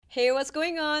Hey, what's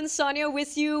going on? Sonia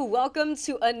with you. Welcome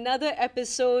to another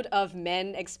episode of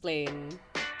Men Explain.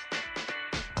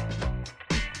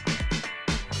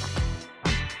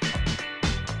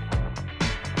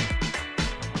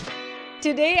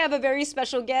 Today I have a very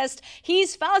special guest.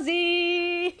 He's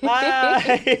Fauzi.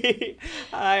 Hi!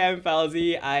 Hi, I'm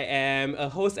Fauzi. I am a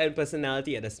host and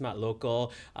personality at the Smart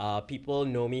Local. People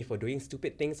know me for doing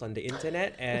stupid things on the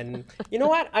internet, and you know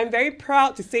what? I'm very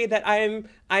proud to say that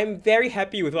I'm very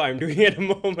happy with what I'm doing at the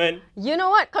moment. You know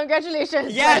what?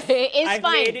 Congratulations. Yes! It's I've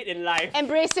fine. made it in life.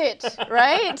 Embrace it,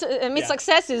 right? I mean, Yeah.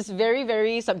 success is very,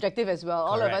 very subjective as well.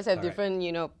 All of Correct, us have correct.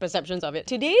 different, perceptions of it.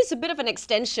 Today is a bit of an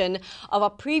extension of our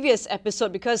previous episode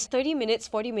because 30 minutes,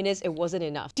 40 minutes, it wasn't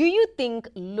enough. Do you think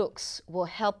looks will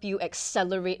help you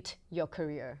accelerate your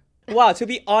career? Wow, to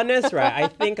be honest, right, I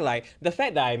think like the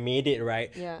fact that I made it, right,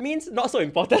 Yeah. means not so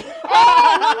important.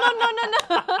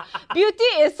 No. Beauty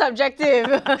is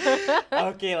subjective.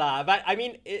 Okay lah, but I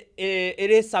mean, it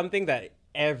is something that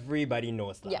everybody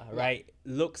knows lah, Yeah, yeah. right?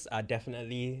 Looks are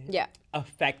definitely Yeah. a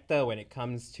factor when it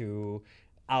comes to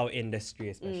our industry,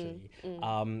 Mm, especially.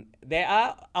 There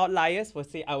are outliers,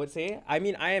 I would say. I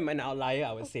mean, I am an outlier,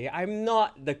 I would say. I'm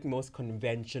not the most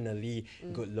conventionally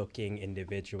good-looking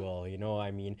individual, you know what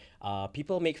I mean?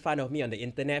 People make fun of me on the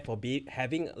internet for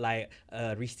having like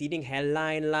a receding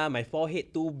hairline lah, my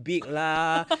forehead too big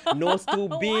lah, nose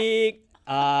too big.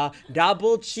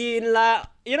 Double chin lah.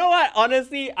 You know what?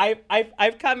 Honestly,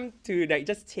 I've come to like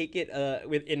just take it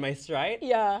within my stride.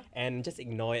 Yeah. And just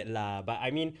ignore it lah. But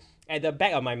I mean, at the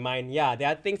back of my mind, yeah, there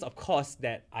are things, of course,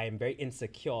 that I am very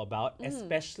insecure about,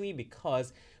 especially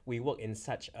because we work in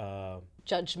such a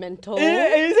Judgmental.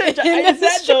 is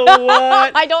that the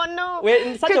word? I don't know. We're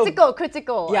in such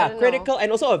critical. I yeah, don't critical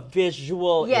and also a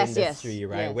visual Yes, industry,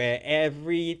 right? yes. Where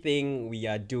everything we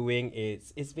are doing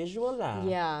is visual lah.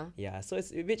 Yeah. Yeah, so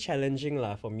it's a bit challenging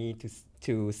lah for me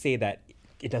to say that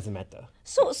it doesn't matter.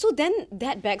 So then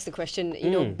that begs the question,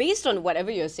 based on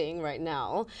whatever you're saying right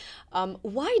now,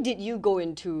 why did you go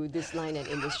into this line and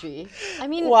industry? I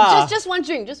mean, Wow. just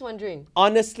wondering.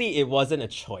 Honestly, it wasn't a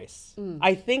choice.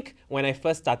 I think when I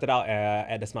first started out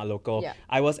at the Smart Local, Yeah.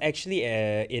 I was actually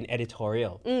in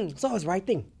editorial. So I was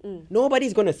writing.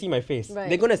 Nobody's going to see my face. Right.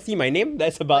 They're going to see my name.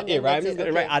 That's about And then it, right? I'm that's just it,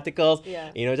 going to write okay. articles,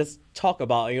 Yeah. just talk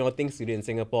about, things to do in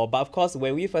Singapore. But of course,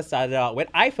 when I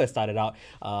first started out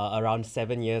around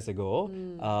 7 years ago,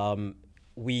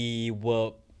 we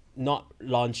were not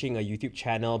launching a YouTube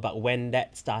channel, but when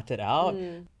that started out,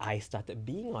 I started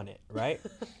being on it, right?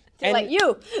 So like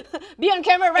you, be on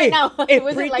camera right now. Was it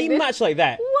pretty like this? much like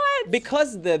that. What?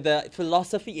 Because the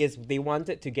philosophy is they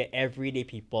wanted to get everyday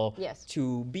people Yes.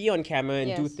 to be on camera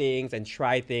and do Yes. things and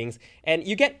try things. And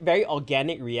you get very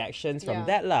organic reactions from Yeah.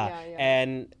 that lah. Yeah.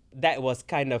 And that was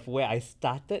kind of where I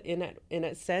started in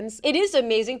that sense. It is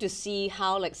amazing to see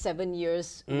how like 7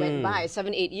 years went by,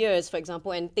 7-8 years, for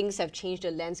example, and things have changed,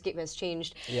 the landscape has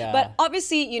changed. Yeah. But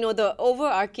obviously, the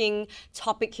overarching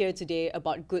topic here today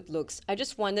about good looks, I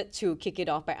just wanted to kick it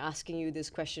off by asking you this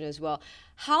question as well.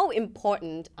 How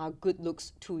important are good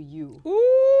looks to you?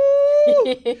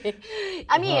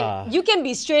 I mean, Wow. you can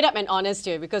be straight up and honest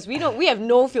here because we have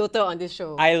no filter on this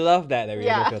show. I love that we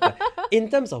Yeah. have no filter. In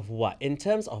terms of what? In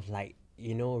terms of like,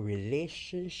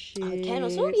 relationships. can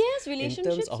also, yes, In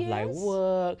relationships, terms of like yes.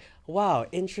 work. Wow,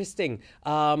 interesting.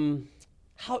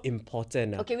 How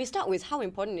important? Okay, we start with how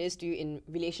important it is to you in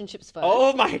relationships first.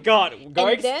 Oh my God,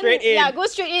 going And then, straight in. Yeah, go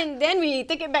straight in. Then we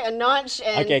take it back a notch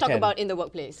and Okay, talk can. about in the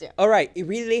workplace. Yeah. All right,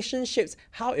 relationships.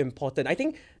 How important? I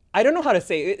think I don't know how to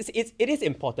say it. It is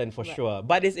important for sure,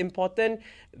 but it's important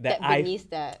that That beneath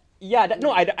that. Yeah, that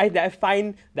I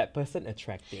find that person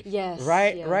attractive. Yes,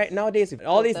 Right, yes. right. Nowadays, with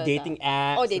all these Filters, dating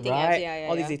apps, Oh, dating apps, right? yeah,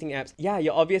 all these yeah. dating apps. Yeah,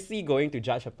 you're obviously going to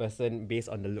judge a person based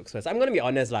on the looks first. I'm gonna be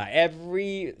honest, lah.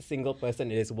 Every single person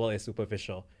in this world is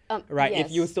superficial. Right? yes.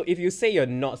 If you say you're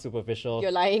not superficial, You're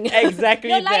lying.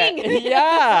 Exactly You're that. lying.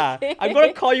 Yeah, I'm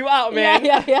gonna call you out, man.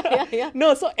 Yeah.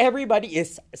 No, so everybody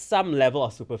is some level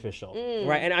of superficial,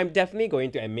 right? And I'm definitely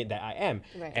going to admit that I am.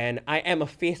 Right. And I am a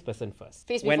face person first.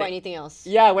 Face When- before anything else.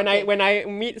 Yeah, when Okay. I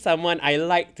meet someone, I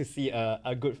like to see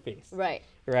a good face. Right.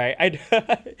 Right.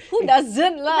 Who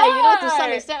doesn't lie? To some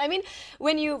Right. extent. I mean,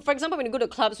 for example, when you go to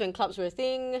clubs, when clubs were a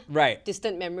thing. Right.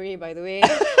 Distant memory, by the way.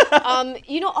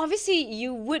 Obviously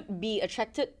you would be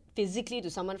attracted physically to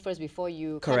someone first before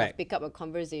you kind of Correct. pick up a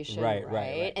conversation, Right,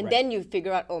 right, And right. then you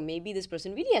figure out, oh, maybe this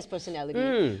person really has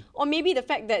personality. Or maybe the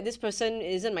fact that this person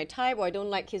isn't my type or I don't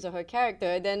like his or her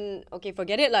character, then, okay,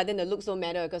 forget it lah. Then the looks don't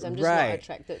matter because I'm just not Right.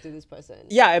 attracted to this person.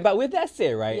 Yeah, but with that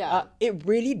said, right, Yeah. it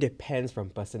really depends from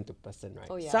person to person, right?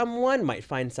 Oh, yeah. Someone might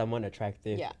find someone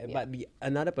attractive, Yeah, but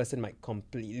another person might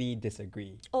completely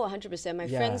disagree. Oh, 100%. My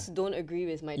Yeah. friends don't agree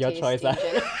with my Your taste choice, in, lah.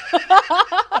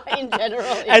 in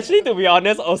general. Actually, to be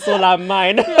honest, also lah,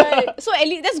 mine. Right. So at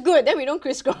least that's good. Then we don't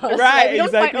crisscross. Right, Like, we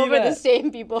don't fight exactly over the that.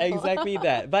 same people. Exactly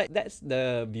that. But that's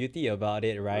the beauty about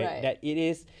it, right? Right. That it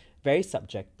is very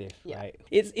subjective, Yeah. right?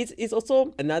 It's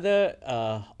also another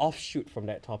offshoot from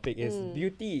that topic is Mm.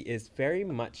 beauty is very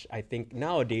much, I think,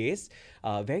 nowadays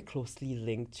very closely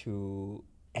linked to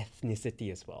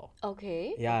ethnicity as well.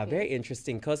 Okay. Yeah, okay. very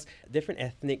interesting because different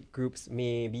ethnic groups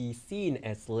may be seen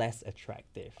as less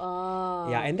attractive. Oh.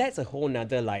 Yeah, and that's a whole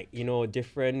nother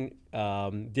different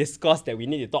discourse that we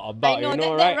need to talk about. I know, you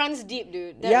know, that right? runs deep,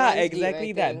 dude. That Yeah, runs deep, exactly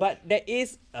I that. think. But there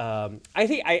is,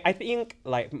 I think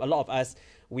like a lot of us,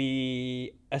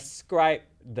 we ascribe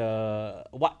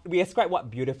what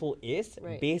beautiful is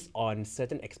Right. based on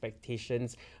certain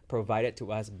expectations provided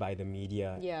to us by the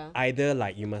media. Yeah. Either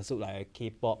like you must look like a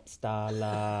K-pop star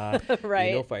lah, Right.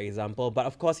 you know, for example. But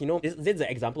of course, you know, this is the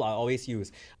example I always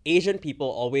use. Asian people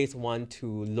always want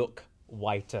to look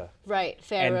whiter. Right, And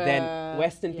fairer. then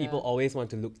Western yeah. people always want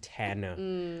to look tanner.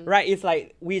 Right? It's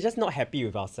like we're just not happy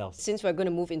with ourselves. Since we're going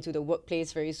to move into the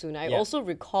workplace very soon, I Yeah. also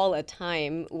recall a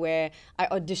time where I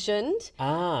auditioned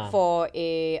Ah. for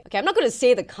I'm not going to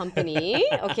say the company,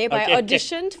 okay, but Okay, I okay.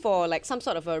 auditioned for like some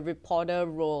sort of a reporter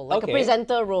role, like Okay. a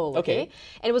presenter role, okay? Okay.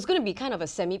 And it was going to be kind of a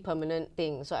semi-permanent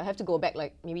thing. So I have to go back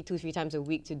like maybe 2-3 times a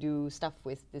week to do stuff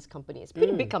with this company. It's a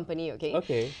pretty big company, okay?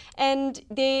 Okay. And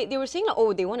they were saying like,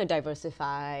 oh, they want to diversify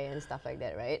and stuff like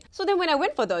that, right? So then when I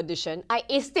went for the audition, I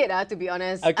aced it, to be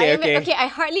honest. Okay, okay. Okay, I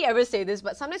hardly ever say this,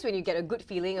 but sometimes when you get a good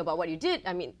feeling about what you did,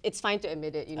 I mean, it's fine to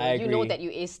admit it. You know, I you know agree. that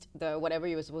you aced the whatever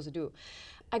you were supposed to do.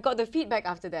 I got the feedback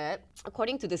after that.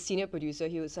 According to the senior producer,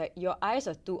 he was like, "Your eyes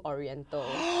are too oriental."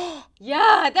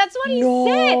 Yeah, that's what he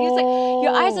said. He was like,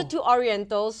 "Your eyes are too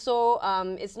oriental, so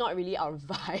it's not really our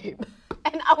vibe."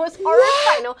 And I was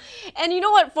horrified, you know. And you know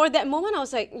what? For that moment, I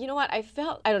was like, you know what? I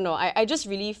don't know. I just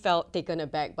really felt taken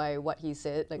aback by what he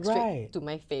said, like straight Right. to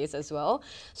my face as well.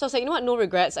 So I was like, you know what? No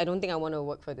regrets. I don't think I want to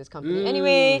work for this company.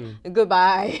 Anyway,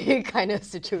 goodbye kind of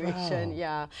situation. Wow.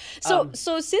 Yeah.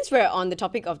 So since we're on the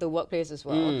topic of the workplace as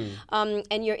well,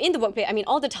 and you're in the workplace, I mean,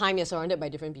 all the time you're surrounded by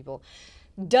different people.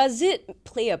 Does it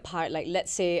play a part, like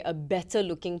let's say a better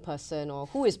looking person or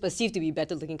who is perceived to be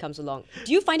better looking comes along?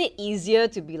 Do you find it easier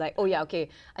to be like, oh yeah, okay,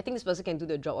 I think this person can do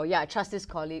the job, or yeah, I trust this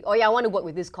colleague, or yeah, I want to work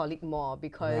with this colleague more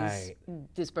because Right.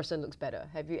 this person looks better?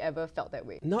 Have you ever felt that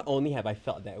way? Not only have I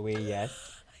felt that way, yes.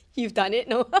 You've done it,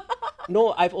 no?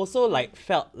 No, I've also like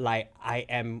felt like I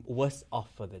am worse off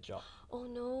for the job. Oh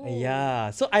no.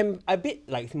 Yeah. So I'm a bit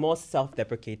like more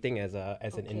self-deprecating as an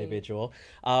Okay. individual.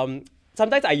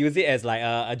 Sometimes I use it as like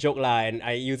a joke lah, and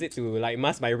I use it to like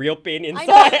mask my real pain I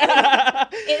inside.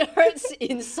 know. It hurts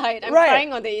inside. I'm Right.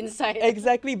 crying on the inside.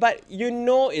 Exactly, but you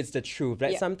know it's the truth.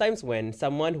 That Yeah. sometimes when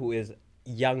someone who is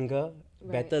younger,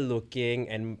 Right. better looking,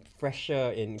 and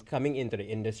fresher in coming into the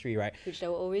industry, right? Which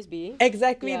there will always be.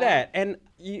 Exactly Yeah. that, and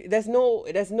there's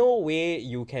no way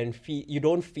you can feel, you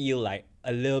don't feel like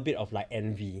a little bit of like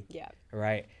envy. Yeah.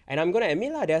 Right. And I'm gonna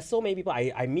admit lah, there are so many people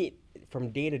I meet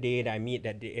from day to day that I meet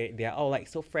that they are all like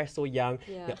so fresh, so young.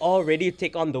 Yeah. They're all ready to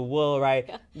take on the world, right?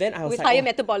 Then I was With like, higher oh.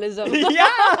 metabolism.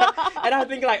 Yeah, and I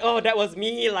think like, oh, that was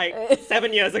me like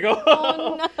 7 years ago.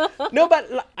 Oh, No, but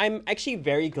like, I'm actually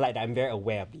very glad that I'm very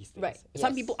aware of these things. Right,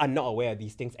 Some yes. people are not aware of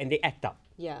these things and they act up.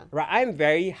 Yeah. Right, I'm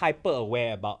very hyper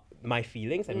aware about my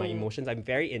feelings and my emotions. I'm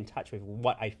very in touch with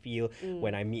what I feel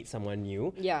when I meet someone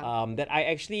new. Yeah. That I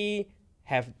actually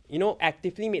have,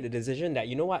 actively made the decision that,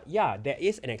 you know what, yeah, there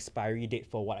is an expiry date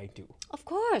for what I do. Of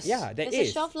course. Yeah, there There's is.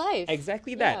 a shelf life.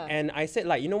 Exactly that. Yeah. And I said,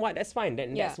 like, you know what, that's fine.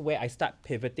 Then Yeah. that's where I start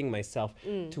pivoting myself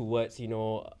towards,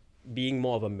 being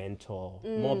more of a mentor,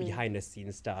 more behind the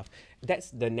scenes stuff.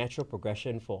 That's the natural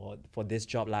progression for this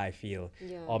job lah, I feel.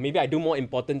 Yeah. Or maybe I do more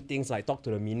important things like talk to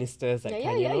the ministers, like Yeah,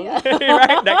 kind, yeah, you know, yeah.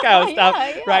 right? That kind of stuff.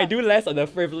 Yeah, yeah. Right, do less of the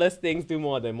frivolous things, do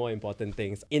more of the more important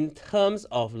things. In terms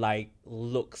of like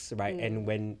looks, right, and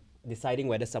when deciding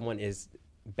whether someone is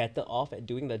better off at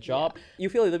doing the job, you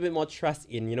feel a little bit more trust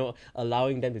in,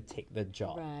 allowing them to take the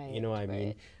job. You know what I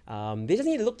mean? They just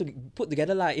need to put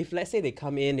together like, if let's say they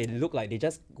come in, they look like they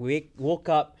just woke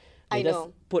up, They I just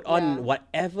know. put on Yeah.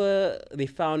 whatever they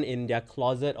found in their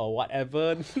closet or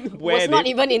whatever where Was not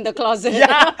even in the closet.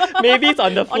 yeah, maybe it's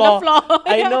on the On the floor. floor,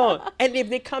 I yeah. know. And if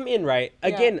they come in, right,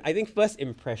 again, I think first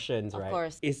impressions, right,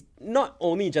 course. is not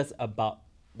only just about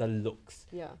the looks.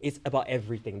 Yeah. It's about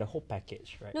everything, the whole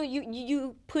package, right? No,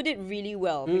 you put it really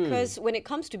well because when it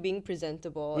comes to being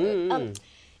presentable,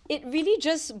 it really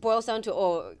just boils down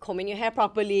to combing your hair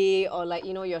properly, or like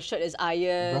your shirt is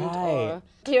ironed, or Right.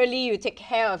 clearly you take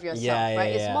care of yourself, Yeah, right?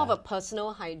 yeah, It's more of yeah. a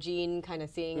personal hygiene kind of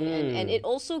thing, and it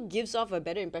also gives off a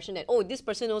better impression that this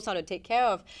person knows how to take care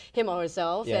of him or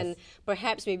herself, Yes. and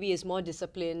perhaps maybe is more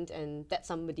disciplined, and that's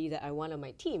somebody that I want on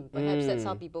my team. Perhaps that's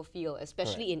how people feel,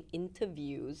 especially in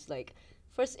interviews, like.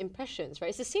 First impressions, right?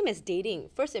 It's the same as dating.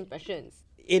 First impressions.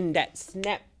 In that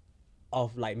snap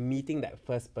of like meeting that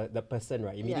the person,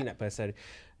 right? You're meeting Yeah. that person,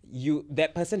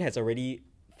 that person has already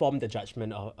formed the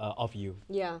judgment of you.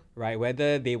 Yeah. Right?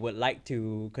 Whether they would like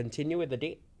to continue with the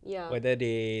date, Yeah. whether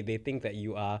they think that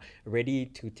you are ready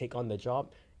to take on the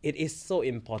job. It is so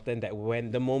important that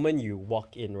when the moment you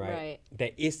walk in, Right.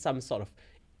 there is some sort of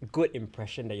good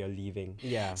impression that you're leaving.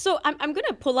 Yeah. So I'm going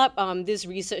to pull up this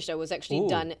research that was actually Ooh.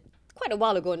 done quite a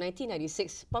while ago,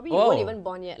 1996. Probably you weren't Oh. even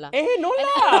born yet, lah. Eh, no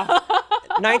lah.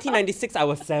 1996, I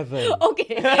was 7.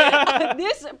 Okay.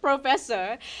 This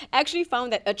professor actually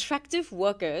found that attractive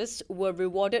workers were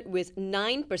rewarded with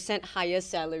 9% higher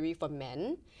salary for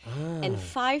men and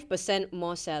 5%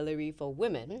 more salary for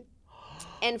women.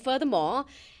 And furthermore,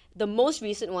 the most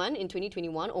recent one in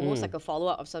 2021, almost like a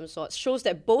follow-up of some sort, shows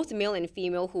that both male and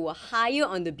female who were higher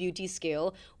on the beauty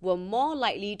scale were more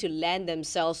likely to land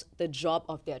themselves the job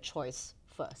of their choice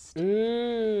first.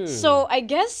 So I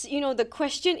guess, the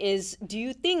question is, do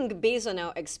you think based on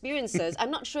our experiences,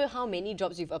 I'm not sure how many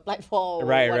jobs you've applied for or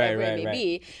Right, whatever right, it may right.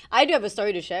 be. I do have a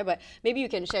story to share, but maybe you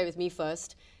can share with me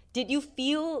first. Did you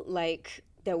feel like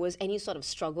there was any sort of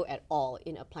struggle at all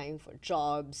in applying for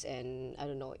jobs and, I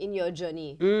don't know, in your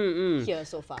journey here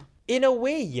so far? In a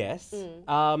way, yes.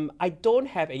 I don't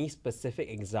have any specific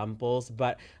examples,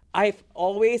 but I've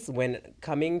always, when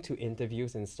coming to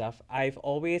interviews and stuff, I've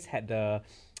always had the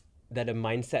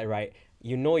mindset, right?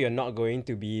 You're not going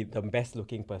to be the best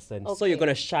looking person. So you're Okay. going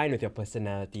to shine with your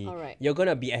personality. Alright. You're going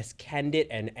to be as candid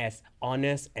and as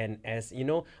honest and as,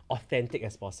 authentic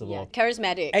as possible. Yeah,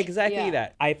 charismatic. Exactly Yeah.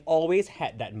 that. I've always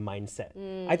had that mindset.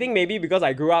 I think maybe because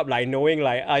I grew up like knowing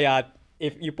like, yeah,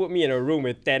 if you put me in a room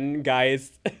with 10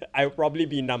 guys, I'll probably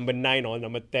be number 9 or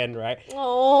number 10, right?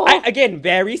 Oh. Again,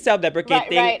 very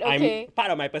self-deprecating. Right, okay. I'm part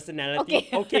of my personality. Okay.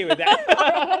 Okay with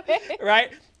that.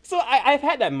 Right? So I've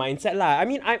had that mindset lah. I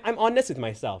mean, I'm honest with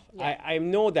myself. Yeah. I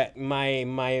know that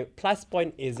my plus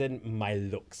point isn't my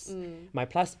looks. My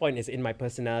plus point is in my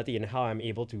personality and how I'm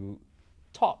able to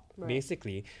talk,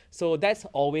 basically. So that's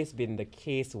always been the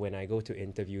case when I go to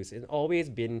interviews. It's always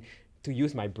been to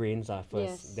use my brains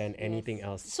first than anything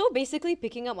else. So basically,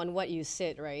 picking up on what you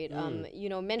said, right?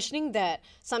 Mentioning that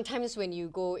sometimes when you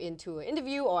go into an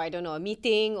interview or I don't know, a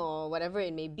meeting or whatever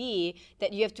it may be,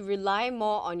 that you have to rely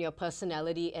more on your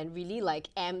personality and really like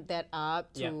amp that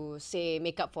up to say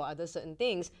make up for other certain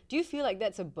things. Do you feel like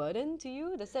that's a burden to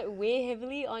you? Does that weigh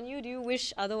heavily on you? Do you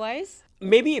wish otherwise?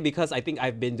 Maybe because I think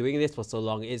I've been doing this for so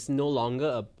long, it's no longer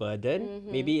a burden.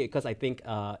 Mm-hmm. Maybe because I think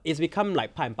it's become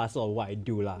like part and parcel of what I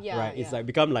do lah, Yeah, right? It's yeah. like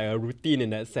become like a routine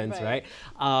in that sense, Right.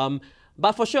 right?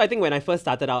 But for sure, I think when I first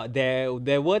started out,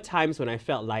 there were times when I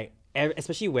felt like,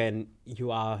 especially when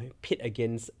you are pit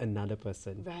against another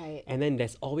person, Right. and then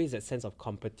there's always that sense of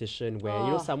competition where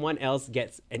Oh. someone else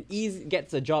gets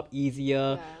a job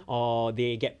easier, Yeah. or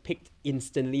they get picked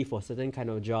instantly for a certain kind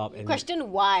of job. And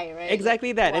Question why, right?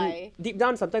 exactly that. Why? And deep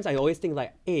down, sometimes I always think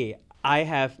like, hey, I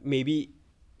have maybe,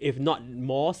 if not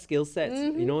more skill sets,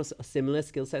 similar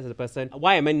skill sets as a person.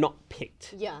 Why am I not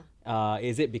picked? Yeah.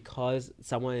 Is it because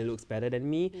someone looks better than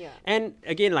me? Yeah. And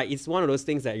again, like it's one of those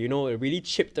things that it really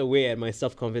chipped away at my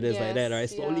self-confidence like that, Yes, right?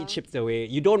 Slowly yeah. chipped away.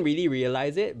 You don't really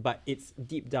realize it, but it's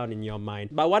deep down in your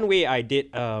mind. But one way I did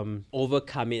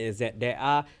overcome it is that there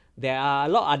are a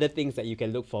lot of other things that you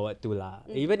can look forward to lah.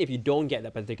 Even if you don't get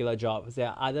that particular job, there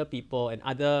are other people and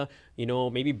other,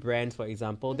 maybe brands, for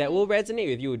example, that will resonate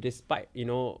with you despite,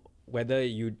 whether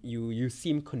you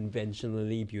seem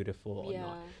conventionally beautiful or Yeah.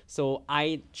 not. So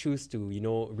I choose to,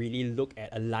 really look at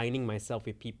aligning myself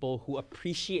with people who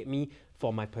appreciate me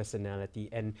for my personality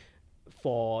and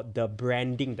for the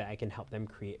branding that I can help them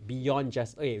create beyond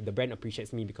just, okay, the brand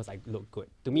appreciates me because I look good.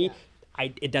 To me,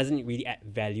 it doesn't really add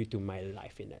value to my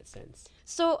life in that sense.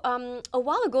 So, a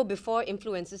while ago, before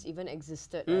influencers even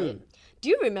existed, right? Do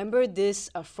you remember this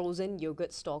frozen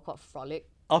yogurt store called Frolic?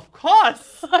 Of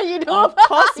course. You know? Of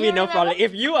course we You know remember? Frolic.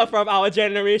 If you are from our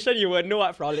generation, you would know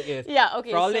what Frolic is. Yeah,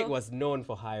 okay, Frolic so- was known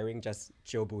for hiring just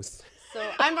Chobus. So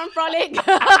I'm from Frolic.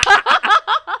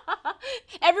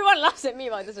 Everyone laughs at me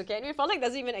about this, okay? Anyway, Frolic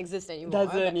doesn't even exist anymore.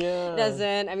 Doesn't, yeah.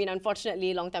 Doesn't. I mean,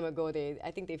 unfortunately, a long time ago,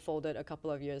 I think they folded a couple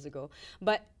of years ago.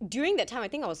 But during that time, I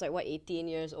think I was like, 18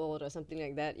 years old or something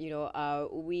like that,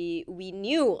 we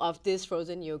knew of this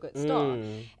frozen yogurt store.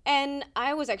 And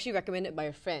I was actually recommended by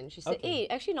a friend. She said, hey,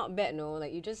 actually not bad, no?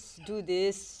 Like, you just do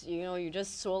this, you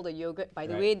just swirl the yogurt. By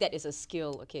the way, that is a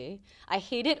skill, okay? I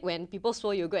hate it when people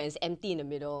swirl yogurt and it's empty in the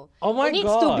middle. Oh my It needs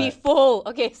God. to be full.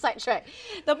 Okay, sidetrack.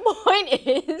 The point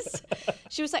is,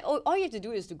 she was like, "Oh, all you have to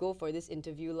do is to go for this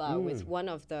interview with one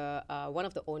of the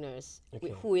owners,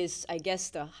 who is, I guess,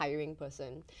 the hiring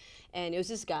person." And it was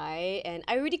this guy, and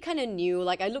I already kind of knew.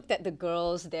 Like, I looked at the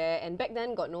girls there, and back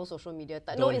then got no social media,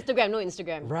 no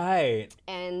Instagram. Right.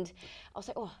 And I was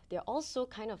like, oh, they're all so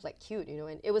kind of like cute,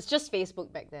 and it was just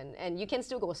Facebook back then, and you can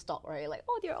still go stalk, right? Like,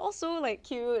 oh, they're all so like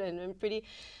cute and pretty.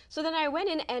 So then I went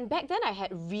in, and back then I had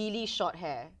really short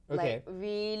hair, like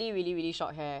really, really, really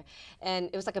short hair, and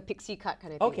it was like a pixie cut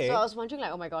kind of thing. Okay. So I was wondering,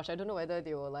 like, oh my gosh, I don't know whether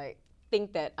they will like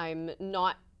think that I'm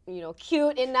not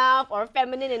cute enough or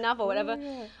feminine enough or whatever.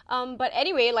 But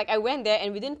anyway, like I went there,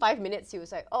 and within 5 minutes he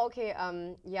was like, oh, okay,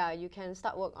 yeah, you can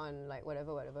start work on like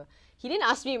whatever. He didn't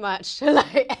ask me much,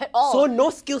 like at all. So no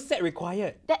skill set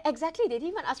required. Exactly, they didn't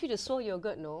even ask me to swirl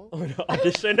yogurt, no. Oh no,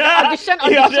 audition. Audition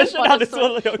You audition for how the to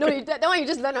swirl swirl. yogurt. No, that one you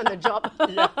just learn on the job.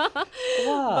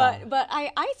 Wow. But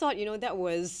I thought, that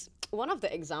was one of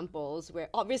the examples where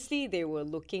obviously they were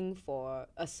looking for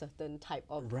a certain type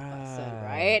of person,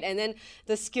 right? And then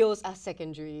the skills are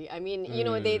secondary. I mean,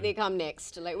 they come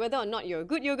next. Like whether or not you're a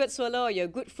good yogurt swirler or you're a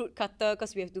good fruit cutter,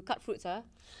 because we have to cut fruits,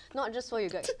 not just swirl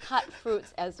yogurt, cut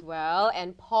fruits as well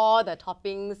and pour the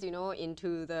toppings,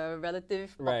 into the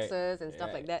relative boxes and stuff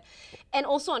like that. And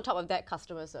also on top of that,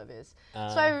 customer service. So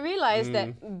I realized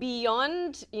that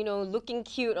beyond, looking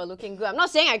cute or looking good, I'm not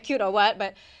saying I'm cute or what,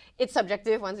 but it's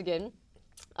subjective once again.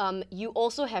 You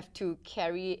also have to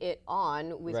carry it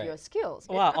on with your skills.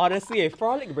 Wow, honestly,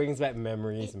 Frolic brings back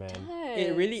memories, man.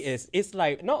 It really is. It's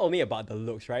like not only about the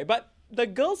looks, right? But the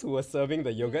girls who were serving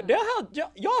the yogurt,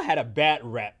 y'all had a bad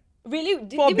rap Really?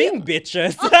 for being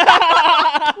bitches. No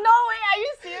way, are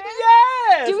you serious?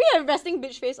 Yes! Do we have resting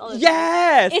bitch face all the time?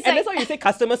 Yes! It's And like- that's why you say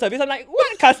customer service. I'm like,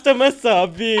 what customer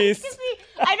service? Excuse me,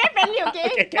 I'm very friendly,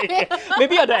 okay? Okay.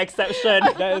 Maybe you're the exception.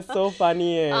 That is so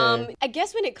funny. I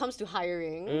guess when it comes to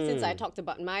hiring, since I talked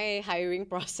about my hiring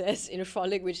process in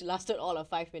Frolic, which lasted all of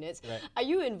 5 minutes, are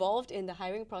you involved in the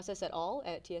hiring process at all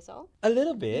at TSL? A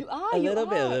little bit. You are, a you little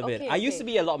bit. are. I Okay, used to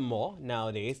okay. be a lot more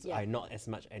nowadays. Yeah. I'm not as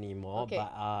much anymore. Okay.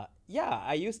 But yeah,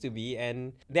 I used to be.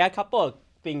 And there are a couple of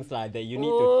things like that you need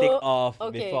to tick off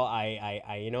okay.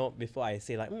 before before I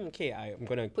say like, okay, I'm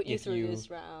gonna Put you give through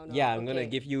this round. Yeah, or- I'm gonna okay.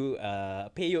 give you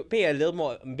pay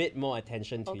a bit more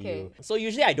attention to Okay. you. So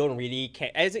usually I don't really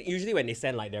care. Usually when they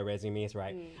send like their resumes,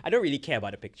 right, I don't really care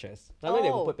about the pictures. Like when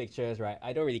they Oh. put pictures, right,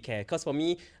 I don't really care. Because for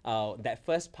me, that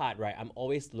first part, right, I'm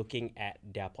always looking at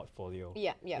their portfolio.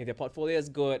 Yeah. If their portfolio is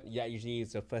good, yeah, usually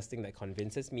it's the first thing that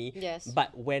convinces me. Yes.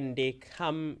 But when they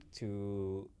come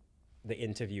to the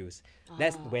interviews,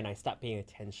 that's when I start paying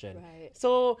attention. Right.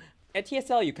 So at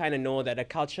TSL, you kind of know that the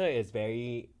culture is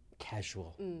very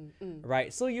casual,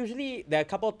 right? So usually there are a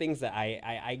couple of things that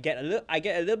I get a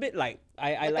little bit like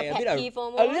I Like like a a pet bit peeve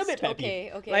of a little almost? bit pet Okay,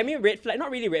 peeve. okay. Like, I mean red flag, not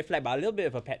really red flag, but a little bit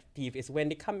of a pet peeve is when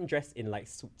they come dressed in like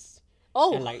suits.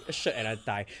 Oh. And like a shirt and a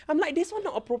tie. I'm like, this one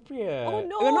not appropriate. Oh,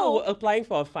 no. You're not applying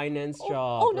for a finance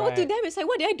job. Oh no, right? to them it's like,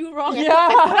 what did I do wrong? Yeah.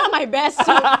 I put on my best suit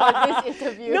for this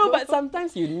interview. No, but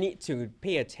sometimes you need to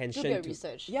pay attention Do a bit of to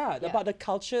research. Yeah, Yeah. about the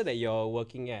culture that you're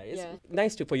working at. It's Yeah.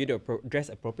 nice for you to dress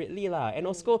appropriately lah. And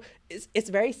also, it's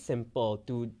very simple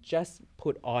to just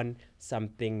put on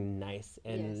something nice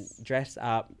and Yes. dress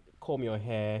up, comb your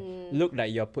hair, look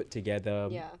like you're put together.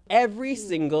 Yeah. Every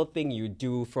single thing you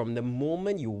do from the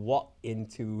moment you walk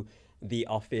into the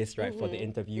office, right, for the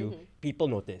interview, people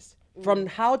notice. From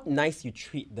how nice you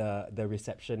treat the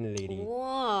reception lady.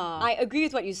 Wow. I agree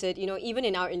with what you said. Even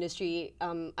in our industry,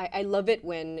 I love it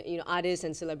when artists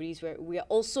and celebrities where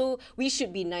we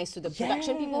should be nice to the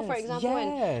production people, for Yes, example.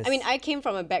 And yes. I mean, I came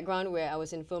from a background where I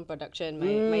was in film production.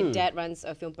 My dad ran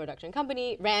a film production company,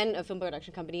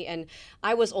 and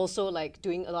I was also like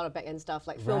doing a lot of back end stuff,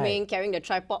 like filming, Right. carrying the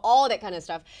tripod, all that kind of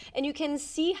stuff. And you can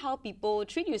see how people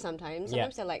treat you sometimes. Yeah.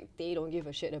 Sometimes they're like they don't give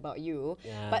a shit about you,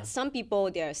 Yeah. but some people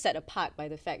they're set apart by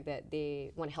the fact that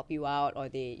they want to help you out or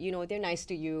they're nice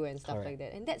to you and stuff like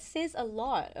that. And that says a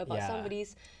lot about Yeah.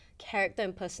 somebody's character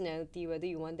and personality, whether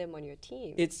you want them on your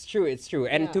team. It's true.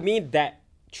 And Yeah. to me, that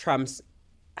trumps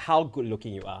how good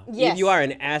looking you are. Yes. If you are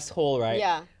an asshole, right?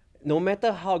 Yeah. No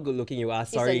matter how good looking you are,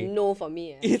 sorry. It's a no for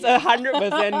me. It's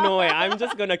 100% no. I'm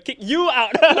just gonna kick you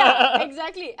out. Yeah,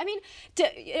 exactly. I mean,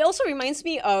 it also reminds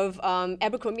me of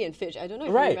Abercrombie and Fitch. I don't know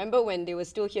if you remember when they were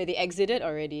still here. They exited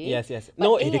already. Yes. But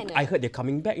No, A&F I heard they're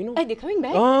coming back, you know. They're coming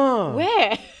back? Ah.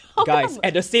 Where? How Guys, come?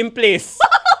 at the same place.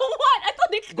 What? I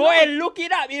thought they closed. Go and look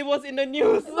it up. It was in the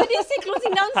news. But they say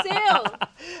closing down sale.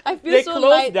 I feel They so closed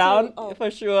lied down to. Oh. for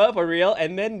sure, for real,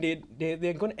 and then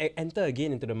they're gonna enter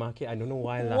again into the market. I don't know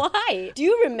why lah. Why? Do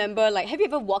you remember, like, have you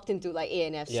ever walked into like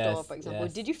A&F store, Yes, for example?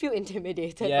 yes. Did you feel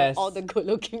intimidated Yes. by all the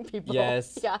good-looking people?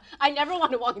 Yes. Yeah. I never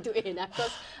want to walk into A&F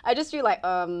because I just feel like,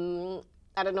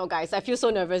 I don't know, guys. I feel so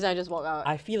nervous and I just walk out.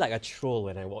 I feel like a troll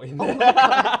when I walk in Oh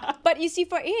there. But you see,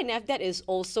 for A&F, that is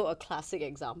also a classic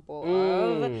example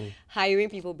of hiring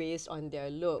people based on their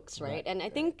looks, right? And I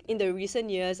think in the recent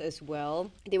years as well,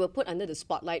 they were put under the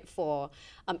spotlight for,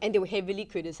 and they were heavily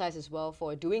criticized as well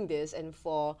for doing this and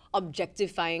for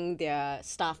objectifying their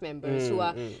staff members who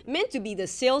are meant to be the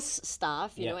sales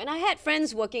staff, you know. And I had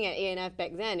friends working at A&F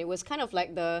back then. It was kind of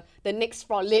like the next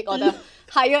frolic or the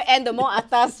higher end, the more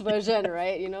atas version,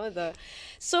 right? You know, there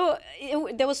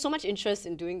was so much interest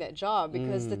in doing that job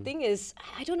because the thing is,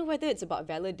 I don't know whether it's about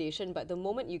validation, but the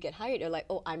moment you get hired, you're like,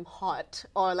 oh, I'm hot.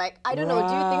 Or like, I don't know,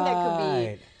 do you think that could be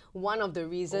Right. one of the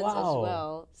reasons as Wow.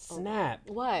 well? Snap.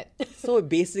 What? So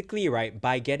basically, right,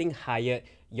 by getting hired,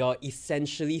 you're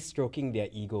essentially stroking their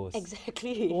egos.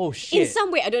 Exactly. Oh, In shit.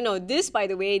 some way, I don't know. This, by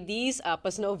the way, these are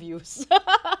personal views.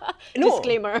 No,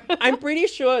 Disclaimer. I'm pretty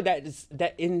sure that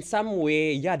in some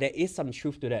way, yeah, there is some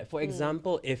truth to that. For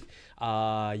example, if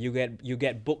you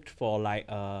get booked for like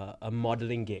a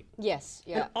modeling gig. Yes,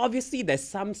 yeah. And obviously, there's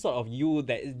some sort of you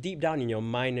that is deep down in your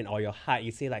mind or your heart.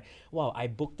 You say like, "Wow, I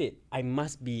booked it. I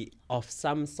must be of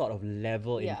some sort of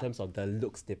level in Yeah. terms of the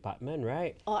looks department,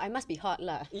 right?" Oh, I must be hot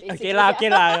lah. Okay lah.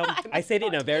 I must said be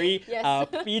it in a hot. very Yes.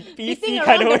 PC Beating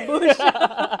kind around of the way. bush.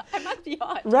 I must be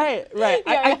hot. Right.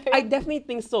 Yeah, I definitely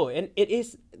think so, and it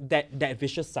is that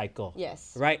vicious cycle.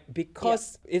 Yes. Right,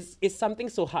 because it's something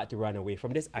so hard to run away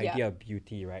from, this idea of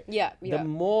beauty, right? Yeah, yeah. The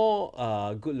more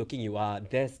good looking you are,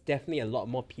 there's definitely a lot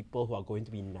more people who are going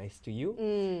to be nice to you,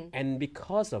 and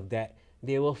because of that,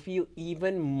 they will feel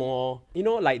even more, you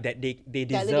know, like that they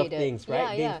deserve Validated. things,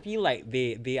 right? Yeah, yeah. They feel like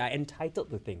they are entitled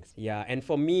to things. Yeah, and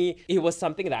for me, it was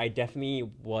something that I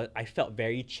felt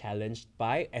very challenged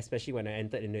by, especially when I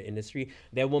entered in the industry.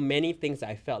 There were many things that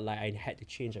I felt like I had to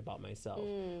change about myself,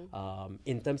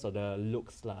 in terms of the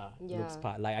looks Yeah.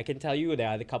 part. Like I can tell you, there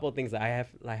are a couple of things that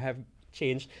I have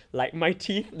changed, like my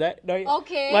teeth.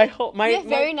 Okay. My You have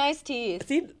very nice teeth.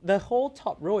 See, the whole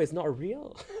top row is not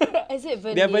real. Is it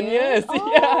veneer? They're veneers. Oh.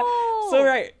 Yeah. So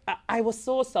right, I was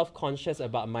so self-conscious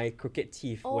about my crooked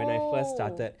teeth when I first Oh.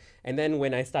 started, and then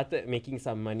when I started making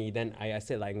some money, then I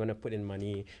said like I'm gonna put in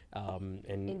money, and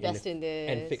Invest in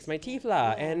and this. fix my teeth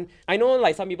lah. And I know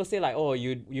like some people say like, oh,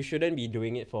 you shouldn't be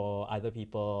doing it for other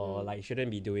people, or like you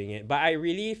shouldn't be doing it. But I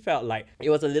really felt like it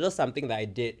was a little something that I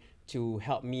did to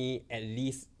help me at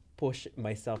least push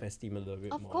my self-esteem a little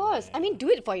bit more. Of course. I mean, do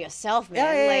it for yourself, man.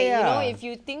 Yeah, yeah, like, you know, yeah. if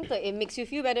you think that it makes you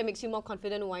feel better, makes you more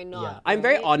confident, why not? Yeah, I'm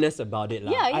very right? honest about it. Yeah,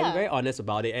 yeah. I'm very honest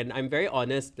about it. And I'm very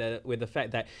honest with the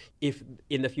fact that if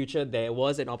in the future there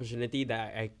was an opportunity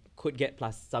that I could get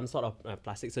some sort of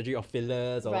plastic surgery or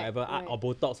fillers or Right, whatever, right. or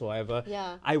Botox or whatever,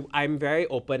 Yeah. I'm very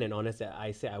open and honest that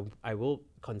I say I will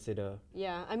consider.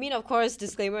 Yeah, I mean, of course,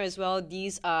 disclaimer as well,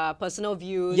 these are personal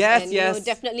views. Yes, and, yes. You know,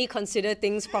 definitely consider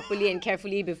things properly and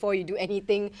carefully before you do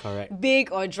anything Correct.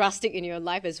 big or drastic in your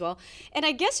life as well. And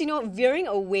I guess, you know, veering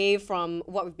away from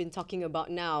what we've been talking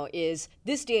about now is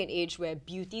this day and age where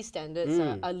beauty standards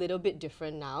are a little bit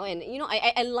different now. And, you know,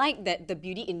 I like that the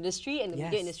beauty industry and the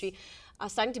media Yes. industry are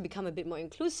starting to become a bit more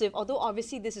inclusive, although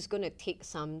obviously this is going to take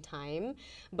some time.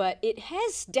 But it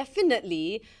has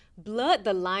definitely blurred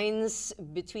the lines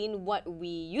between what we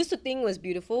used to think was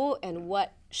beautiful and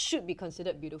what should be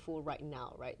considered beautiful right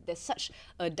now, right? There's such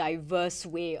a diverse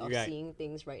way of Right. seeing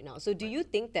things right now. So do you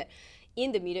think that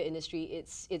in the media industry,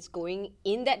 it's going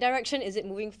in that direction? Is it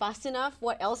moving fast enough?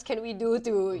 What else can we do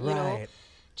to, you know, Right.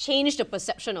 change the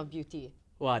perception of beauty?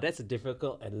 Wow, that's a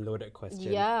difficult and loaded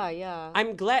question. Yeah, yeah.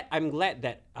 I'm glad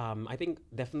that I think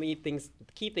definitely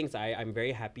key things I'm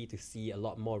very happy to see a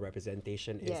lot more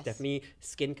representation is Yes. definitely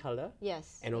skin color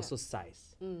Yes, and yeah. also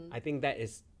size. I think that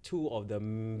is two of the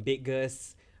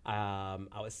biggest I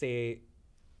would say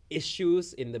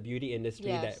issues in the beauty industry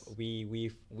Yes. that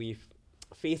we've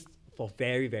faced for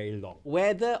very, very long.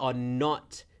 Whether or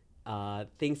not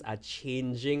things are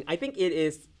changing, I think it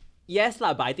is Yes,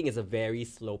 lah, but I think it's a very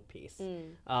slow pace.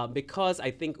 Because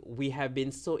I think we have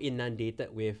been so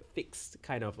inundated with fixed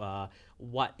kind of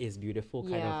what is beautiful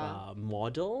kind of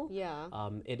model. Yeah.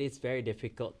 It is very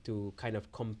difficult to kind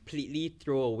of completely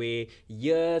throw away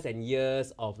years and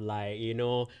years of like,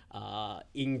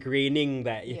 ingraining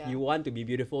that if Yeah. you want to be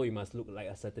beautiful, you must look like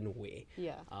a certain way.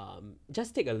 Yeah.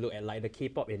 Just take a look at like the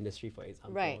K-pop industry, for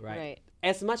example. Right.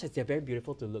 As much as they're very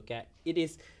beautiful to look at, it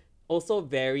is also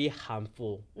very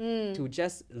harmful to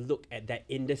just look at that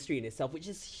industry in itself, which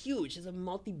is huge. It's a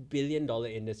multi-billion-dollar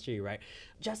industry, right?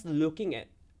 Just looking at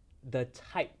the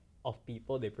type of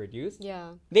people they produce,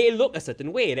 Yeah. they look a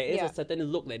certain way. There is Yeah. a certain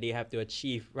look that they have to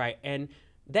achieve, right? And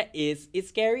it's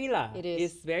scary lah. It is.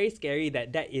 It's very scary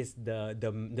that is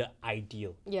the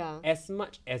ideal. Yeah. As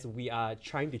much as we are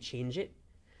trying to change it,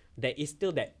 there is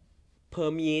still that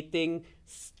permeating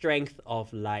strength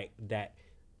of like that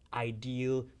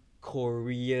ideal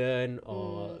Korean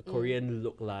or Korean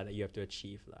look lah that you have to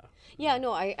achieve lah. Yeah, no,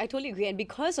 I totally agree. And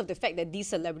because of the fact that these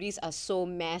celebrities are so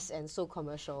mass and so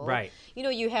commercial, Right.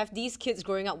 You have these kids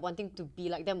growing up wanting to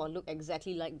be like them or look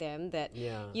exactly like them, that,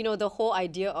 Yeah. the whole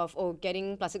idea of,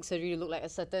 getting plastic surgery to look like a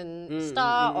certain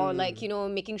star, or like,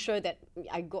 making sure that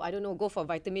go for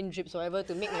vitamin drips or whatever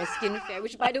to make my skin fair,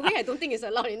 which by the way, I don't think is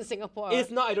allowed in Singapore. It's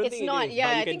not. I don't It's think not. it is. Yeah,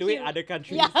 but I you can think do it in other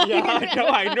countries. Yeah, you can do it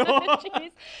in I know. other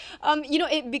countries.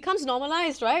 It becomes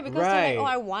normalized, right? Because they're like,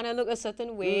 Right. I want to look a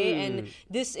certain way, and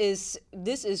this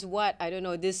is what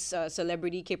this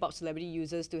K-pop celebrity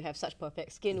uses to have such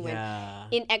perfect skin. When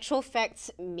Yeah. in actual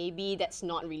fact, maybe that's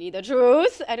not really the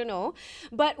truth. I don't know.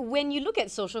 But when you look at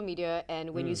social media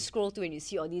and when you scroll through and you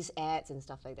see all these ads and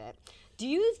stuff like that, do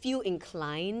you feel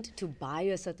inclined to buy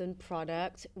a certain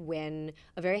product when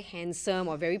a very handsome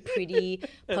or very pretty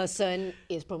person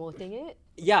is promoting it?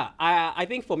 Yeah, I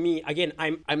think for me, again,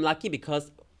 I'm lucky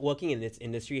because working in this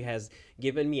industry has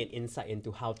given me an insight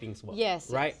into how things work. Yes,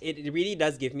 Right? It really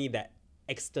does give me that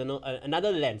external,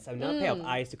 another lens, another pair of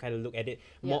eyes to kind of look at it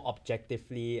more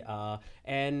objectively.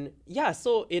 And yeah,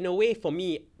 so in a way for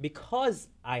me, because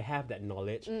I have that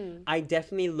knowledge, I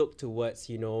definitely look towards,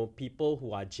 people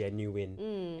who are genuine.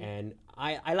 And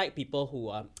I like people who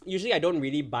are, usually I don't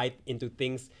really buy into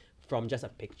things from just a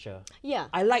picture. Yeah.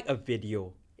 I like a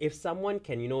video. If someone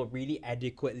can, really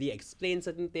adequately explain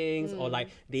certain things, or like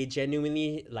they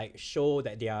genuinely like show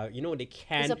that they are, they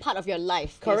can. It's a part of your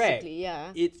life, Correct. basically,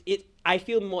 yeah. I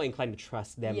feel more inclined to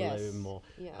trust them a Yes. little bit more.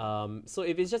 Yeah. So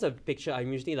if it's just a picture,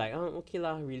 I'm usually like, okay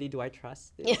lah, really, do I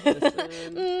trust this Let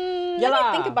person? me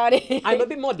think about it. I'm a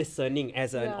bit more discerning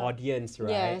as an audience, right?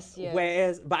 Yes,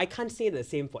 yes. But I can't say the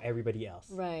same for everybody else.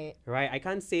 Right. Right? I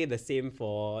can't say the same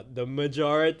for the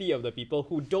majority of the people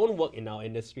who don't work in our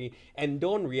industry and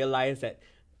don't realize that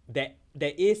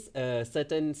there is a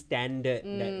certain standard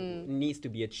that needs to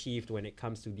be achieved when it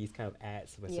comes to these kind of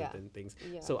ads for Yeah. certain things.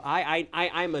 Yeah. So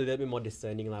I'm a little bit more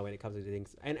discerning when it comes to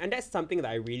things. And that's something that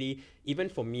I really, even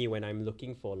for me when I'm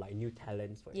looking for like new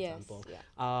talents, for Yes, example,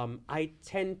 yeah. I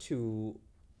tend to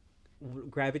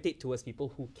gravitate towards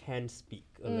people who can speak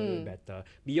a little bit better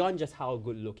beyond just how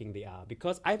good looking they are.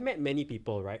 Because I've met many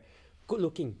people, right? Good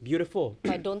looking, beautiful.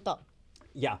 But don't talk.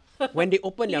 Yeah. When they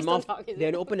open their Please mouth, don't talk, is they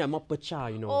it? open their mouth,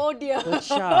 pecah, Oh dear.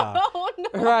 Pecah. Oh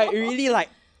no. Right. Really like,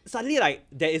 suddenly like,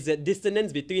 there is a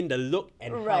dissonance between the look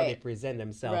and how they Right. present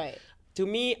themselves. Right. To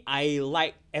me, I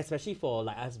like, especially for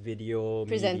like us video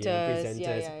Presenters,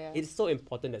 media, yeah. it's so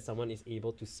important that someone is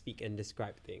able to speak and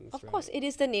describe things. Of right? course, it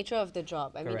is the nature of the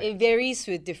job. I mean, Correct. it varies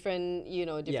with different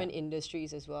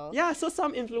industries as well. Yeah, so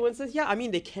some influencers, I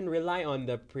mean, they can rely on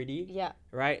the pretty. Yeah.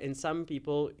 Right? And some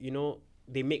people,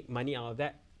 they make money out of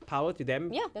that. Power to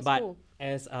them. Yeah, that's but cool.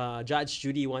 as Judge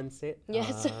Judy once said,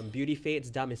 Yes. beauty fades,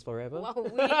 dumb is forever. Wow,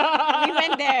 we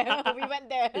went there. We went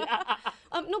there.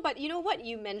 No, but you know what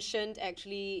you mentioned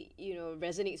actually,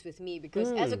 resonates with me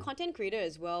because as a content creator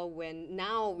as well, when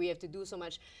now we have to do so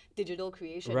much digital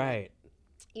creation. Right.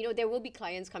 There will be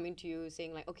clients coming to you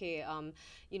saying like, okay,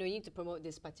 you need to promote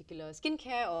this particular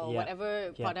skincare or Yeah.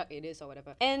 whatever Yeah. product it is or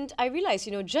whatever. And I realized,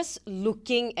 just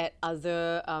looking at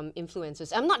other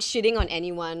influencers, I'm not shitting on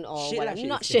anyone or Shit lah, whatever. shit,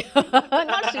 Not shit.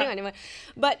 not shitting on anyone.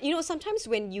 But, sometimes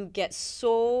when you get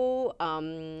so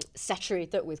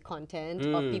saturated with content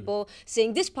of people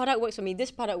saying this product works for me,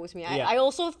 this product works for me, Yeah. I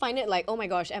also find it like, oh my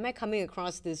gosh, am I coming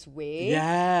across this way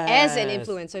as an Yes.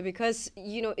 influencer? Because,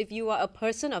 if you are a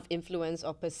person of influence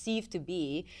or perceived to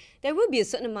be, there will be a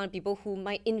certain amount of people who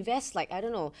might invest like, I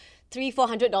don't know,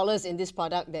 $300-400 in this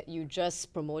product that you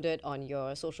just promoted on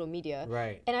your social media.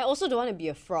 Right. And I also don't want to be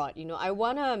a fraud. I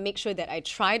want to make sure that I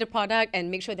try the product and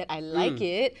make sure that I like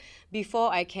it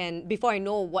before I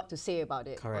know what to say about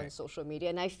it on Correct. social media.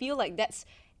 And I feel like that's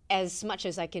as much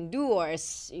as I can do, or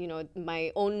as, you know,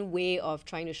 my own way of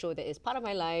trying to show that it's part of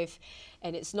my life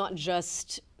and it's not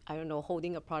just, I don't know,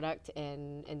 holding a product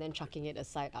and then chucking it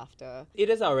aside after. It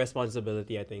is our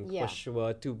responsibility, I think, Yeah. for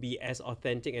sure, to be as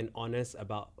authentic and honest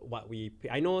about what we.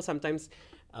 I know sometimes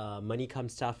money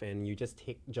comes tough and you just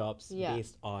take jobs Yeah.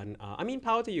 based on. I mean,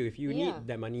 power to you. If you Yeah. need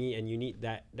that money and you need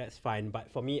that, that's fine. But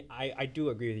for me, I do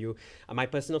agree with you. My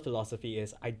personal philosophy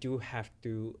is I do have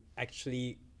to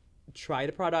actually try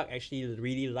the product, actually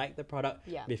really like the product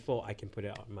Yeah. before I can put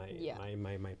it on my Yeah.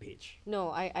 my page.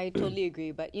 No, I totally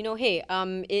agree. But you know, hey,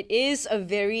 it is a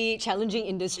very challenging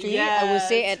industry, I would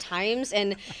say, Yes. at times,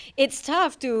 and it's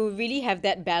tough to really have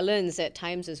that balance at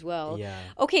times as well. Yeah.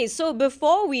 Okay, so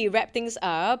before we wrap things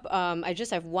up, I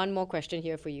just have one more question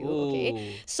here for you. Okay,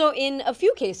 Ooh. so in a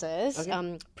few cases,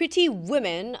 Okay. pretty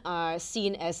women are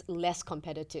seen as less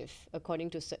competitive, according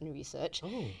to certain research,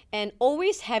 Oh. and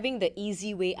always having the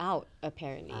easy way out,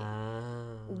 apparently.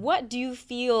 Ah. What do you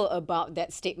feel about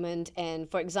that statement? And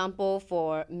for example,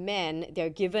 for men, they're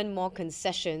given more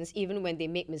concessions even when they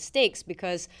make mistakes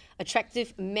because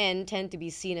attractive men tend to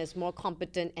be seen as more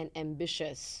competent and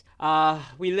ambitious.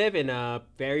 We live in a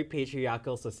very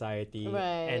patriarchal society,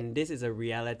 Right. and this is a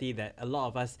reality that a lot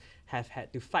of us have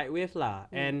had to fight with, lah.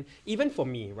 And even for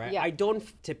me, right, Yeah. I don't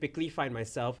typically find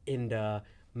myself in the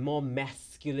more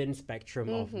masculine spectrum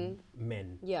of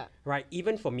men. Yeah. Right.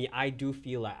 Even for me, I do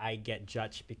feel like I get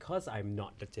judged because I'm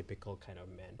not the typical kind of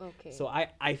man. Okay. So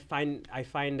I find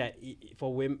that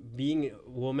for women, being a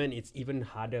woman, it's even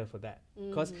harder for that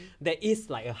because there is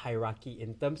like a hierarchy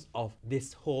in terms of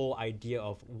this whole idea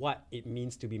of what it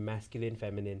means to be masculine,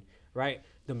 feminine. Right.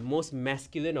 The most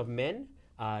masculine of men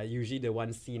are usually the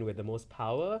ones seen with the most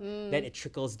power. Then it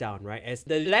trickles down. Right. As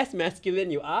the less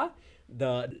masculine you are,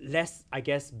 the less, I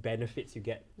guess, benefits you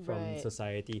get from Right.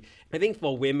 society. I think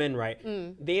for women, right,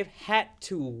 they've had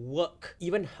to work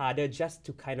even harder just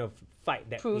to kind of fight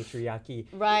that Proof. patriarchy.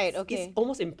 Right, It's okay.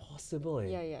 almost impossible. Eh.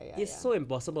 Yeah. It's so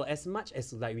impossible. As much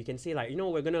as like we can say like, you know,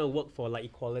 we're gonna work for like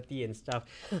equality and stuff.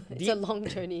 It's a long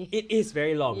journey. It is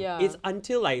very long. Yeah. It's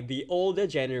until like the older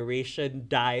generation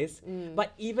dies.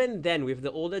 But even then, with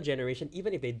the older generation,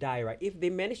 even if they die, right, if they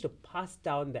manage to pass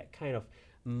down that kind of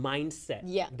mindset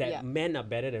that men are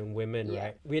better than women, Yeah.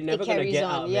 right? We're It never gonna carries get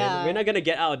on, out, yeah. man. We're not gonna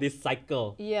get out of this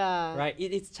cycle. Yeah. Right,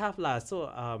 it's tough lah. So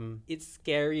it's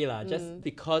scary lah. Just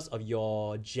because of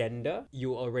your gender,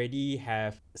 you already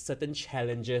have certain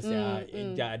challenges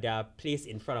that are placed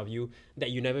in front of you that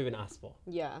you never even asked for.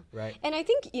 Yeah. Right. And I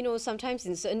think, you know, sometimes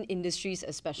in certain industries,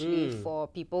 especially for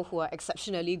people who are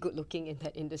exceptionally good looking in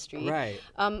that industry. Right.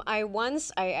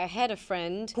 I had a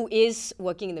friend who is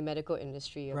working in the medical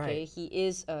industry, okay? Right. He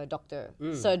is a doctor,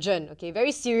 surgeon, okay?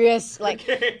 Very serious, like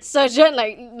surgeon,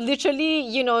 like literally,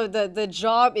 you know, the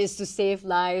job is to save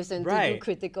lives and to do Right.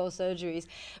 critical surgeries.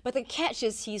 But the catch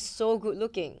is he's so good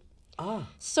looking. Ah.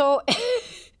 So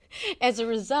as a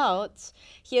result,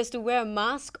 he has to wear a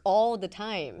mask all the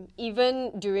time,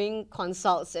 even during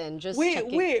consults and just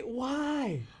checking. Wait,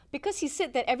 why? Because he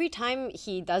said that every time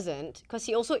he doesn't, because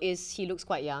he looks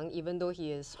quite young, even though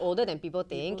he is older than people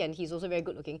think, and he's also very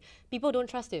good looking, people don't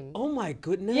trust him. Oh my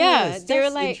goodness. Yeah, they're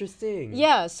that's like interesting.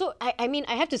 Yeah, so I mean,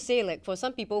 I have to say, like, for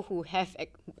some people who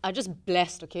are just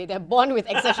blessed, okay, they're born with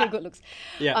exceptionally good looks.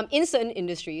 Yeah. In certain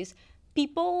industries,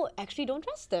 people actually don't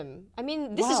trust them. I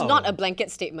mean, this is Wow. not a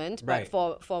blanket statement, Right.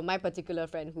 but for my particular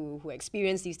friend who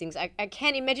experienced these things, I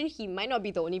can't imagine he might not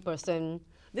be the only person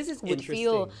This is would interesting.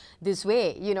 feel this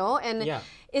way, you know? And Yeah.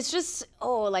 it's just,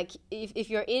 like, if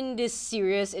you're in this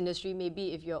serious industry,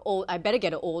 maybe if you're old, I better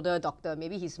get an older doctor.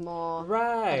 Maybe he's more,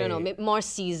 I don't know, Right. more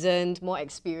seasoned, more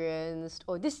experienced.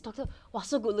 Or this doctor, wow,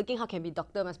 so good looking, how can be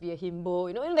doctor? Must be a himbo,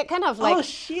 you know? And that kind of like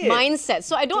shit. mindset.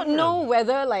 So I don't know Damn.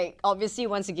 whether, like, obviously,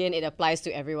 once again, it applies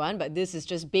to everyone, but this is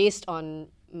just based on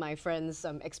my friend's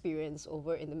experience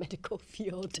over in the medical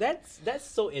field. That's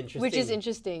so interesting. Which is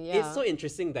interesting, yeah. It's so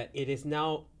interesting that it is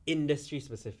now industry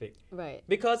specific. Right.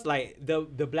 Because like the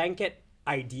blanket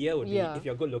idea would be Yeah. if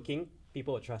you're good looking,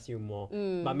 people will trust you more.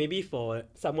 But maybe for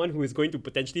someone who is going to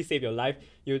potentially save your life,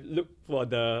 you look for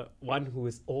the one who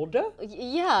is older.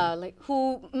 Yeah, like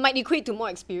who might equate to more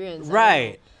experience. I don't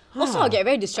Right. know. Also, I'll get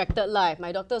very distracted live.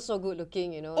 My doctor's so good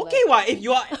looking, you know. Okay, what if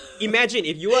you are? Imagine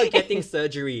if you are getting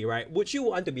surgery, right? Would you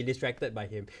want to be distracted by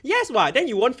him? Yes, what? Then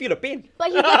you won't feel the pain.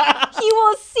 But he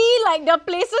will see like the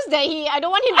places that I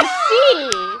don't want him to see.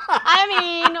 I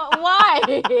mean, why?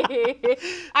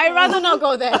 I'd rather not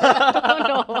go there. I don't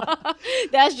know.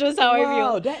 That's just how I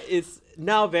Wow, feel. that is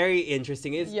now very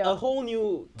interesting. It's Yeah. a whole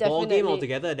new ball Definitely. game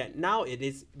altogether. That now it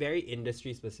is very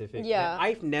industry specific. Yeah. That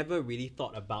I've never really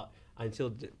thought about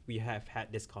until we have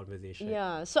had this conversation.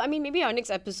 Yeah. So, I mean, maybe our next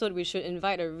episode, we should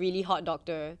invite a really hot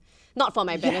doctor. Not for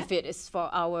my benefit, it's for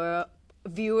our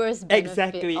viewers' benefit.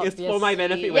 Exactly. It's for obviously. my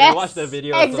benefit when you watch the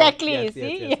video. so Exactly. yes, See?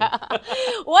 yes, yes, Yeah.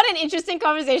 What an interesting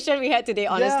conversation we had today,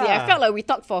 honestly. I Yeah. felt like we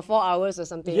talked for 4 hours or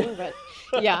something. But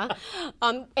yeah.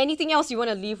 Anything else you want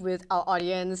to leave with our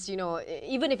audience? You know,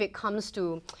 even if it comes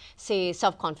to, say,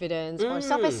 self-confidence or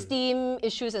self-esteem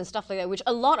issues and stuff like that, which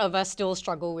a lot of us still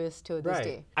struggle with till this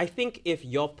day. I think if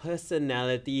your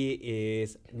personality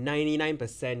is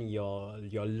 99%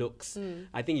 your looks,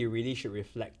 I think you really should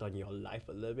reflect on your life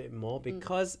a little bit more,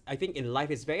 because I think in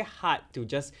life it's very hard to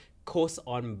just coast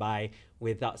on by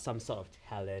without some sort of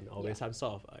talent or with some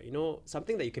sort of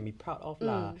something that you can be proud of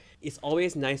lah. It's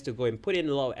always nice to go and put in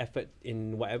a lot of effort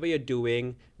in whatever you're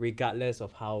doing, regardless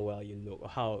of how well you look or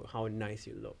how nice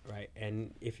you look, right?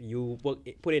 And if you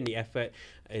put in the effort,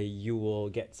 you will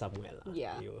get somewhere lah.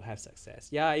 Yeah. You will have success.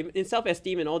 Yeah, in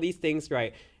self-esteem and all these things,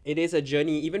 right? It is a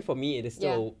journey. Even for me, it is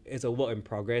still it's a work in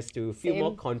progress to feel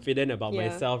more confident about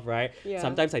myself, right? Yeah.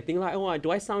 Sometimes I think like, oh, do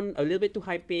I sound a little bit too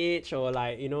high pitched, or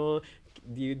like,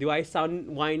 do I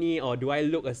sound whiny, or do I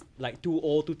look like too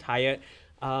old, too tired?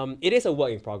 It is a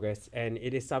work in progress, and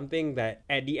it is something that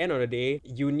at the end of the day,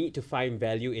 you need to find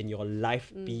value in your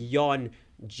life beyond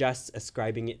just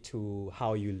ascribing it to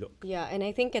how you look. Yeah, and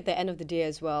I think at the end of the day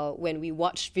as well, when we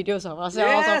watch videos of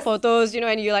ourselves or Yes! photos,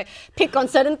 and you like pick on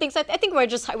certain things, I think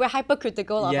we're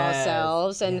hypercritical of Yes,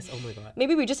 ourselves, and yes, oh my God.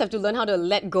 maybe we just have to learn how to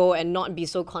let go and not be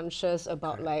so conscious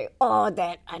about like, oh,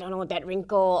 that, I don't know, that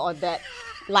wrinkle or that,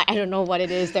 like, I don't know what it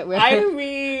is that we're... I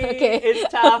mean, Okay.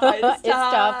 it's tough. It's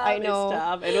tough, I know. It's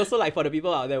tough. And also, like, for the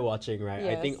people out there watching, right?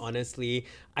 I think, Yes. honestly,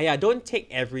 don't take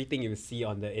everything you see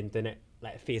on the internet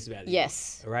like face value.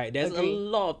 Yes. Right? There's Agree. a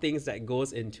lot of things that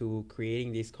goes into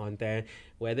creating this content,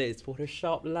 whether it's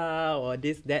Photoshop lah or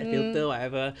that filter,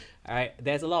 whatever. Alright,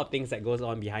 there's a lot of things that goes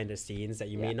on behind the scenes that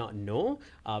you may not know.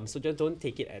 So just don't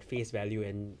take it at face value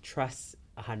and trust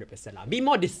 100% lah. Be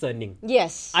more discerning.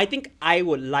 Yes. I think I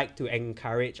would like to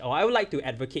encourage, or I would like to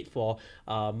advocate for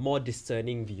more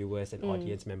discerning viewers and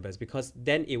audience members, because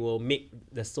then it will make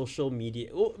the social media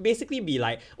basically be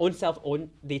like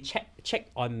they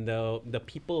check on the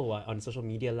people who are on social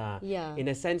media lah. Yeah. In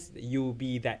a sense, you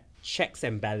be that checks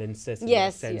and balances in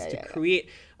Yes, a sense yeah, to yeah, yeah. create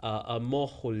a more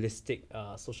holistic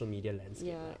social media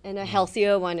landscape. Yeah, and a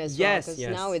healthier one as well, Yes, because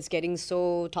yes. now it's getting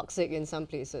so toxic in some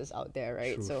places out there,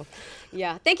 right? So,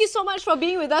 yeah. Thank you so much for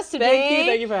being with us today.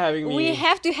 Thank you for having me. We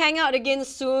have to hang out again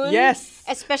soon. Yes.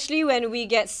 Especially when we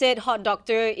get said hot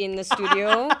doctor in the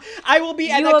studio. I will be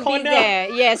at You the will corner. be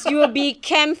there. Yes, you will be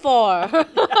Cam 4.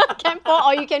 Cam 4,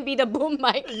 or you can be the boom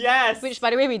mic. Yes. Which, by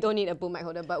the way, we don't need a boom mic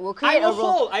holder, but we'll create will a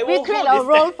role. hold- I We'll will create hold a this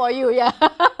role thing. for you, yeah.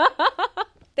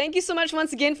 Thank you so much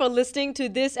once again for listening to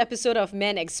this episode of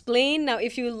Men Explain. Now,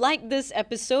 if you like this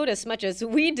episode as much as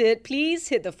we did, please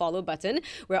hit the follow button.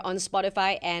 We're on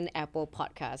Spotify and Apple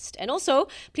Podcast. And also,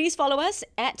 please follow us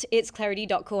at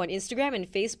itsclarity.co on Instagram and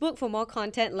Facebook for more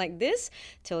content like this.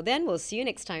 Till then, we'll see you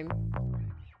next time.